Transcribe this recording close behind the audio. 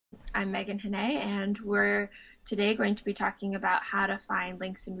I'm Megan Hannay, and we're today going to be talking about how to find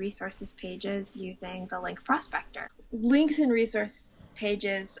links and resources pages using the Link Prospector. Links and resource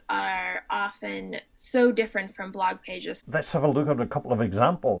pages are often so different from blog pages. Let's have a look at a couple of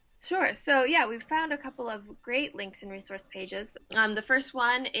examples. Sure. So yeah, we've found a couple of great links and resource pages. The first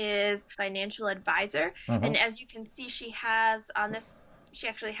one is Financial Advisor, and as you can see, she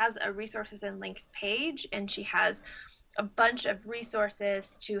actually has a resources and links page, and she has a bunch of resources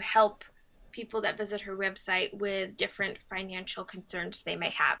to help people that visit her website with different financial concerns they may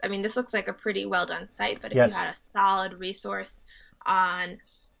have. I mean, this looks like a pretty well done site, but if you had a solid resource on,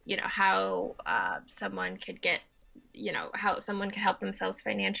 how someone could get, how someone could help themselves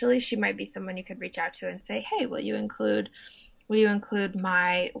financially, she might be someone you could reach out to and say, hey, will you include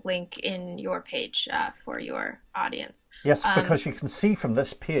my link in your page for your audience? Yes, because you can see from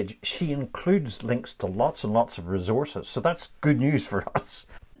this page, she includes links to lots and lots of resources. So that's good news for us.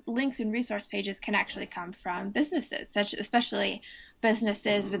 Links and resource pages can actually come from businesses, especially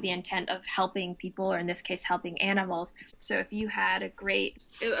businesses with the intent of helping people, or in this case, helping animals. So if you had a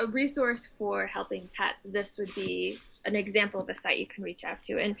resource for helping pets, this would be an example of a site you can reach out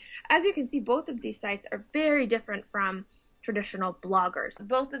to. And as you can see, both of these sites are very different from traditional bloggers.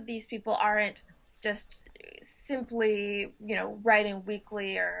 Both of these people aren't just simply, writing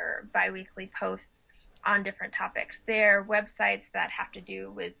weekly or bi-weekly posts on different topics. They're websites that have to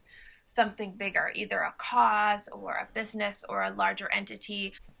do with something bigger, either a cause or a business or a larger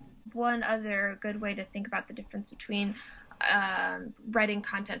entity. One other good way to think about the difference between writing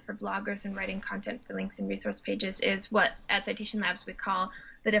content for bloggers and writing content for links and resource pages is what at Citation Labs we call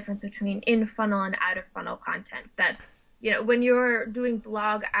the difference between in-funnel and out-of-funnel content. That when you're doing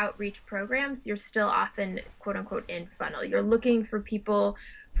blog outreach programs, you're still often, quote unquote, in funnel. You're looking for people,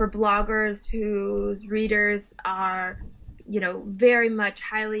 for bloggers whose readers are, very much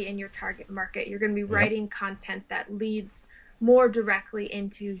highly in your target market. You're going to be writing content that leads more directly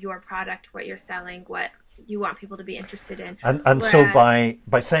into your product, what you're selling, what you want people to be interested in. And so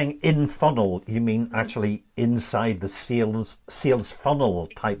by saying in funnel, you mean actually inside the sales funnel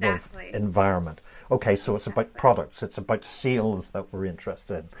type of environment. Okay, so it's about products, it's about sales that we're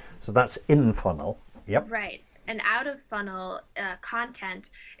interested in. So that's in funnel. Yep. Right. And out of funnel content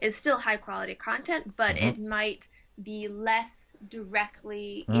is still high quality content, but it might be less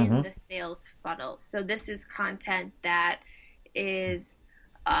directly in the sales funnel. So this is content that is,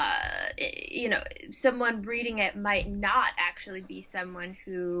 someone reading it might not actually be someone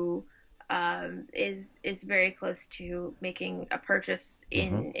who is very close to making a purchase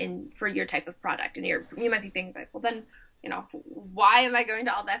in for your type of product. And you might be thinking like, well, then, why am I going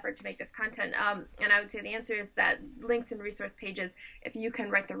to all the effort to make this content? And I would say the answer is that links and resource pages, if you can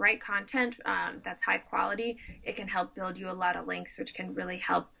write the right content that's high quality, it can help build you a lot of links, which can really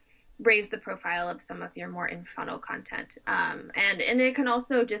help raise the profile of some of your more in-funnel content. And it can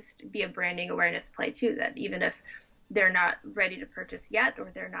also just be a branding awareness play too, that even if they're not ready to purchase yet,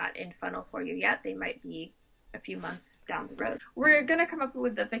 or they're not in funnel for you yet, they might be a few months down the road. We're going to come up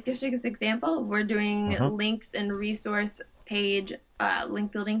with a fictitious example. We're doing links and resource page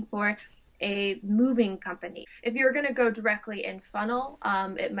link building for a moving company. If you're going to go directly in funnel,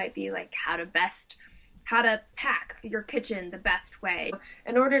 it might be like how to pack your kitchen the best way.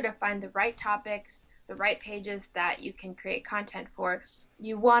 In order to find the right topics, the right pages that you can create content for,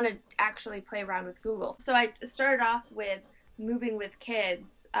 you want to actually play around with Google. So I started off with moving with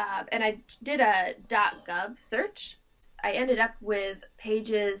kids, and I did a .gov search. I ended up with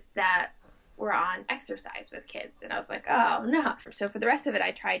pages that were on exercise with kids, and I was like, oh no. So for the rest of it,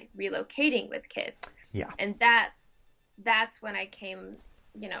 I tried relocating with kids. Yeah. And that's when I came,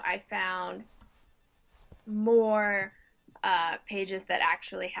 I found more pages that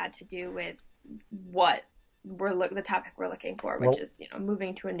actually had to do with what the topic we're looking for, which is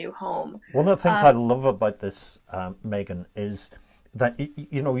moving to a new home. One of the things I love about this, Megan, is that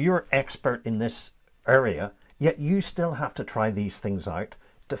you're expert in this area, yet you still have to try these things out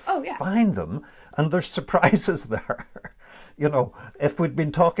to find them, and there's surprises there. If we'd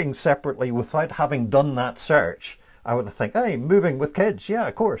been talking separately without having done that search, I would think, hey, moving with kids, yeah,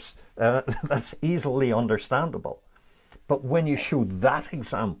 of course, that's easily understandable. But when you show that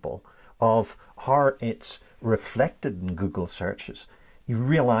example of how it's reflected in Google searches, you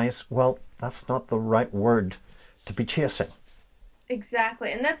realize, well, that's not the right word to be chasing.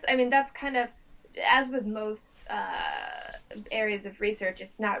 Exactly. And that's kind of, as with most areas of research,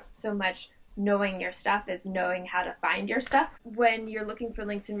 it's not so much knowing your stuff as knowing how to find your stuff. When you're looking for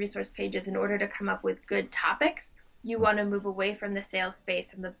links and resource pages, in order to come up with good topics, you want to move away from the sales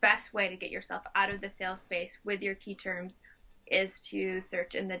space. And the best way to get yourself out of the sales space with your key terms is to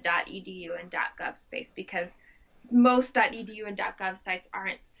search in the .edu and .gov space, because most .edu and .gov sites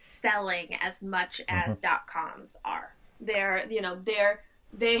aren't selling as much as .coms are.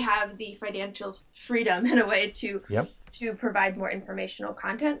 They have the financial freedom in a way to provide more informational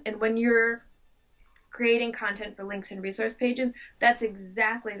content. And when you're creating content for links and resource pages, that's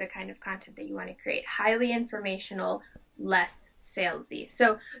exactly the kind of content that you want to create. Highly informational, less salesy.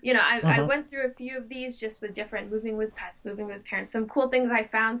 So, I went through a few of these just with different moving with pets, moving with parents, some cool things I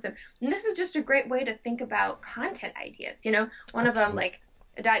found. And this is just a great way to think about content ideas. One of them, like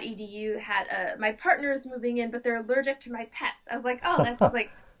 .edu, had my partner is moving in, but they're allergic to my pets. I was like, oh,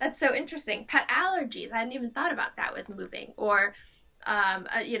 that's so interesting. Pet allergies. I hadn't even thought about that with moving. Or,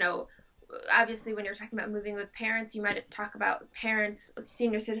 obviously when you're talking about moving with parents, you might talk about parents,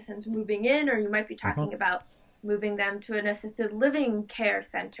 senior citizens moving in, or you might be talking about moving them to an assisted living care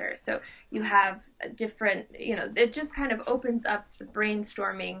center. So you have different, it just kind of opens up the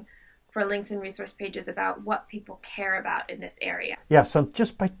brainstorming for links and resource pages about what people care about in this area. Yeah, so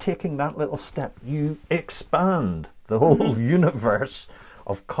just by taking that little step, you expand the whole universe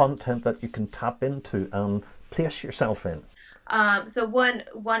of content that you can tap into and place yourself in. So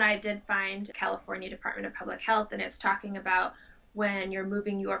one I did find, California Department of Public Health, and it's talking about when you're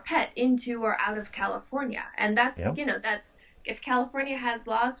moving your pet into or out of California. And that's, that's, if California has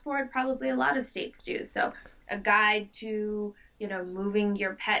laws for it, probably a lot of states do. So a guide to, moving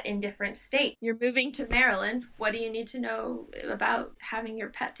your pet in different states. You're moving to Maryland. What do you need to know about having your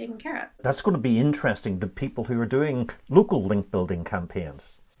pet taken care of? That's going to be interesting to people who are doing local link building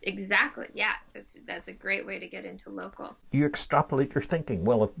campaigns. Exactly. Yeah, that's a great way to get into local. You extrapolate your thinking.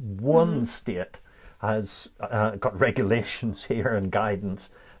 Well, if one state has got regulations here and guidance,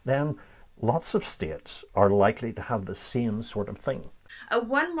 then lots of states are likely to have the same sort of thing.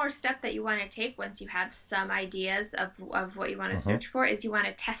 One more step that you want to take once you have some ideas of what you want to search for is you want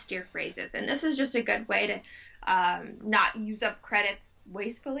to test your phrases. And this is just a good way to not use up credits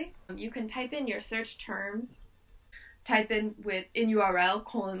wastefully. You can type in your search terms, type in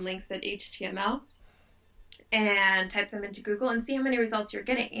URL : links.html, and type them into Google and see how many results you're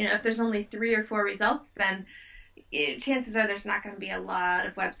getting. If there's only 3 or 4 results, then chances are there's not going to be a lot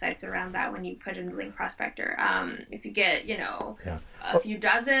of websites around that when you put in Link Prospector. If you get, a few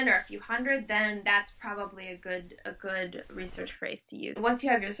dozen or a few hundred, then that's probably a good research phrase to use. Once you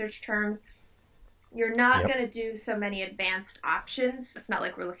have your search terms, you're not going to do so many advanced options. It's not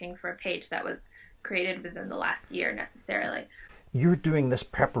like we're looking for a page that was created within the last year necessarily. You're doing this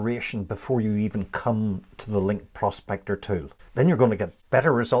preparation before you even come to the Link Prospector tool. Then you're going to get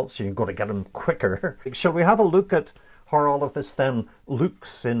better results. You're going to get them quicker. Shall we have a look at how all of this then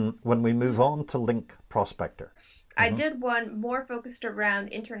looks when we move on to Link Prospector? I did one more focused around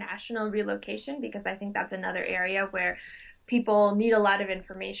international relocation, because I think that's another area where people need a lot of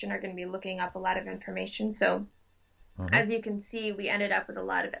information, are going to be looking up a lot of information. So as you can see, we ended up with a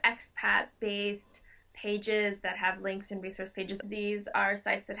lot of expat-based pages that have links and resource pages. These are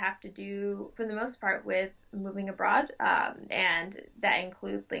sites that have to do, for the most part, with moving abroad, and that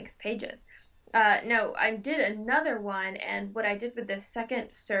include links pages. No, I did another one, and what I did with this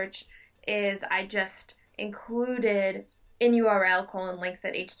second search is I just included in URL :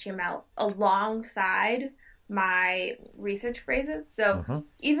 links.html alongside my research phrases. So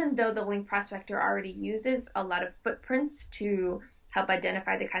even though the Link Prospector already uses a lot of footprints to help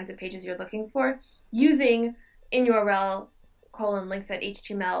identify the kinds of pages you're looking for, using in URL :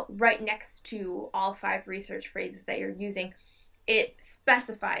 links.html right next to all 5 research phrases that you're using, it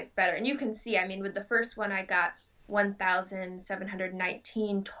specifies better. And you can see, with the first one I got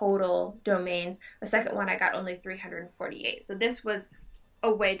 1,719 total domains. The second one I got only 348. So this was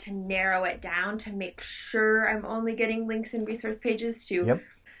a way to narrow it down to make sure I'm only getting links and resource pages to.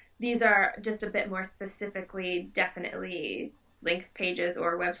 These are just a bit more specifically, definitely links pages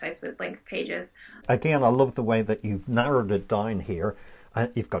or websites with links pages. Again, I love the way that you've narrowed it down here.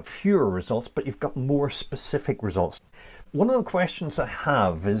 You've got fewer results, but you've got more specific results. One of the questions I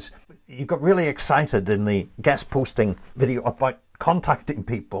have is, you got really excited in the guest posting video about contacting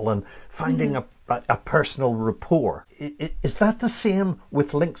people and finding a personal rapport. Is that the same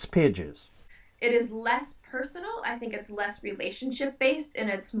with links pages? It is less personal. I think it's less relationship based, and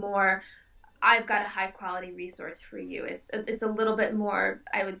it's more, I've got a high quality resource for you. It's a little bit more,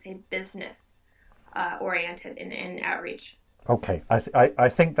 I would say, business oriented in outreach. Okay, I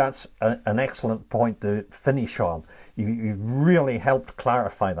think that's an excellent point to finish on. You've really helped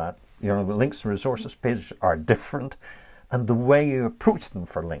clarify that. The links and resources pages are different, and the way you approach them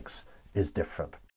for links is different.